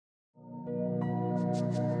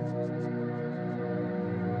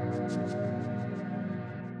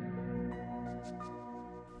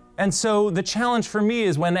And so the challenge for me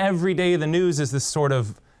is when every day the news is this sort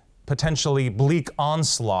of potentially bleak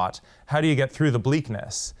onslaught, how do you get through the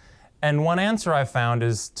bleakness? And one answer I found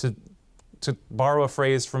is to borrow a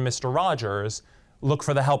phrase from Mr. Rogers, look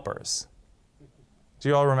for the helpers. Do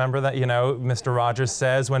you all remember that? You know, Mr. Rogers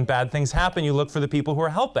says when bad things happen, you look for the people who are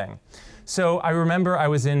helping. So I remember I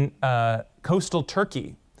was in coastal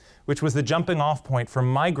Turkey, which was the jumping off point for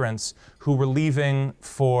migrants who were leaving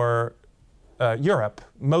for Europe,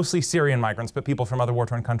 mostly Syrian migrants, but people from other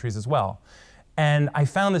war-torn countries as well. And I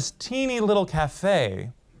found this teeny little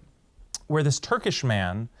cafe where this Turkish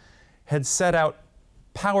man had set out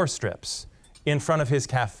power strips in front of his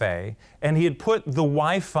cafe, and he had put the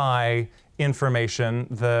Wi-Fi information,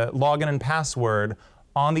 the login and password,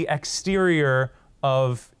 on the exterior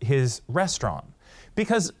of his restaurant.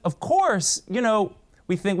 Because, of course, you know,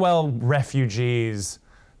 we think, well, refugees,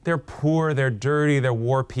 they're poor, they're dirty, they're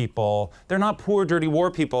war people. They're not poor, dirty war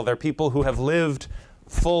people. They're people who have lived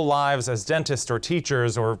full lives as dentists or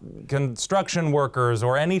teachers or construction workers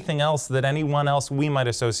or anything else that anyone else we might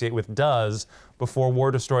associate with does before war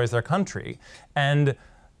destroys their country. And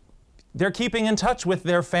they're keeping in touch with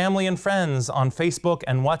their family and friends on Facebook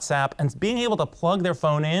and WhatsApp, and being able to plug their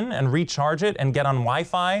phone in and recharge it and get on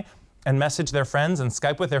Wi-Fi and message their friends and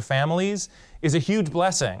Skype with their families is a huge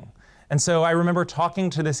blessing. And so I remember talking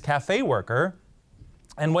to this cafe worker,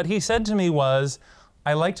 and what he said to me was,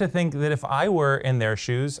 I like to think that if I were in their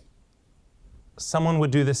shoes, someone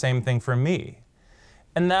would do the same thing for me.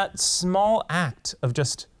 And that small act of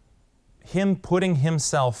just him putting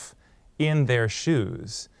himself in their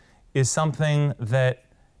shoes is something that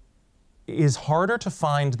is harder to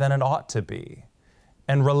find than it ought to be.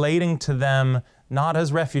 And relating to them not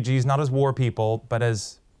as refugees, not as war people, but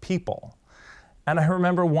as people. And I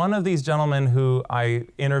remember one of these gentlemen who I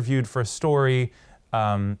interviewed for a story,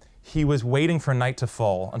 he was waiting for night to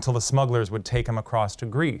fall until the smugglers would take him across to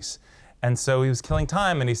Greece. And so he was killing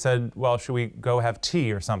time, and he said, well, should we go have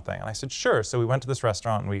tea or something? And I said, sure. So we went to this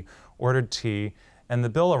restaurant, and we ordered tea, and the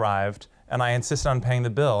bill arrived, and I insisted on paying the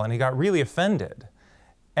bill, and he got really offended.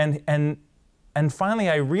 And finally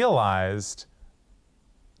I realized,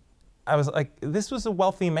 I was like, this was a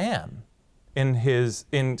wealthy man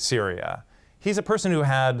in Syria. He's a person who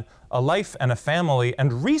had a life and a family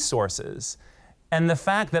and resources. And the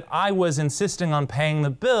fact that I was insisting on paying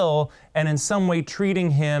the bill and in some way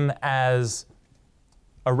treating him as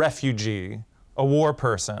a refugee, a war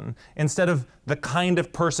person, instead of the kind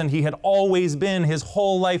of person he had always been his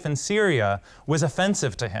whole life in Syria, was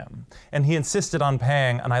offensive to him. And he insisted on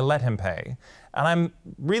paying, and I let him pay. And I'm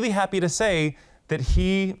really happy to say that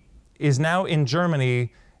he is now in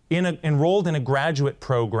Germany enrolled in a graduate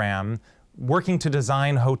program working to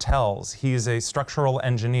design hotels. He's a structural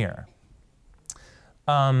engineer.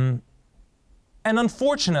 And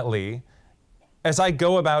unfortunately, as I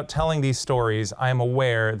go about telling these stories, I am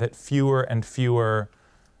aware that fewer and fewer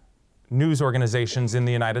news organizations in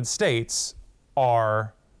the United States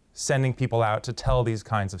are sending people out to tell these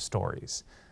kinds of stories.